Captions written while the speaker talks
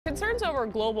Concerns over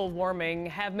global warming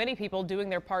have many people doing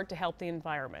their part to help the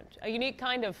environment. A unique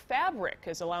kind of fabric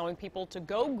is allowing people to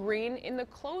go green in the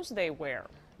clothes they wear.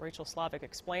 Rachel Slavik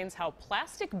explains how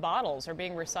plastic bottles are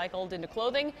being recycled into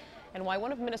clothing and why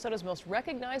one of Minnesota's most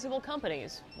recognizable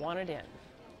companies wanted in.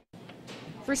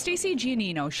 For Stacy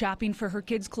Giannino, shopping for her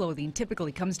kids' clothing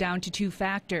typically comes down to two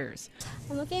factors.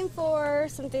 I'm looking for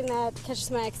something that catches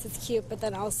my eye 'cause it's cute, but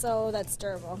then also that's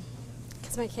durable,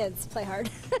 because my kids play hard.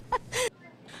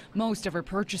 Most of her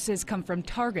purchases come from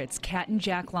Target's Cat and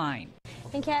Jack line.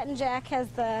 And Cat and Jack has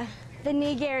the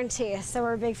knee guarantee, so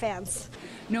we're big fans.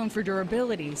 Known for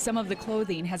durability, some of the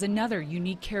clothing has another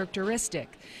unique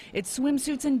characteristic. Its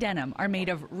swimsuits and denim are made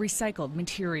of recycled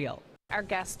material. Our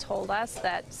guests told us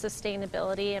that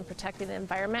sustainability and protecting the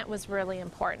environment was really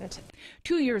important.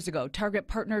 2 years ago, Target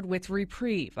partnered with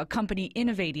Reprieve, a company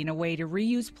innovating a way to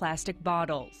reuse plastic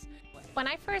bottles. When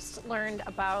I first learned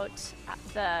about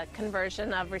the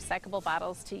conversion of recyclable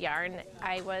bottles to yarn,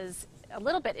 I was a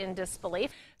little bit in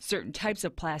disbelief. Certain types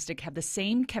of plastic have the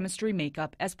same chemistry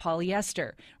makeup as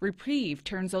polyester. Reprieve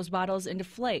turns those bottles into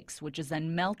flakes, which is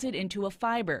then melted into a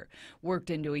fiber. Worked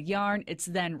into a yarn, it's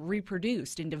then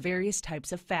reproduced into various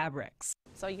types of fabrics.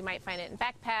 So you might find it in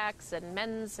backpacks and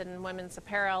men's and women's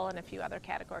apparel and a few other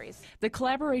categories. The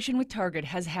collaboration with Target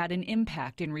has had an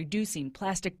impact in reducing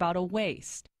plastic bottle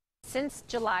waste. Since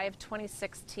July of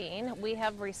 2016, we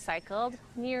have recycled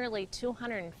nearly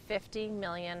 250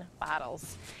 million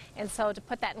bottles. And so to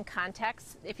put that in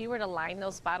context, if you were to line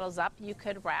those bottles up, you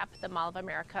could wrap the Mall of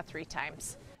America 3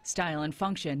 times. Style and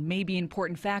function may be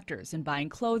important factors in buying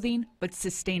clothing, but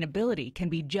sustainability can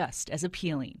be just as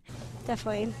appealing.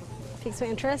 Definitely piques my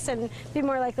interest and be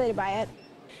more likely to buy it.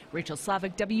 Rachel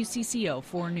Slavik, WCCO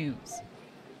 4 News.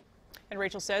 And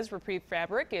Rachel says Reprieve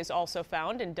fabric is also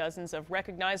found in dozens of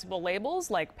recognizable labels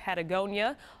like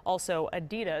Patagonia, also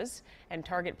Adidas, and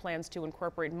Target plans to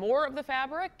incorporate more of the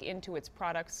fabric into its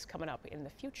products coming up in the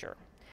future.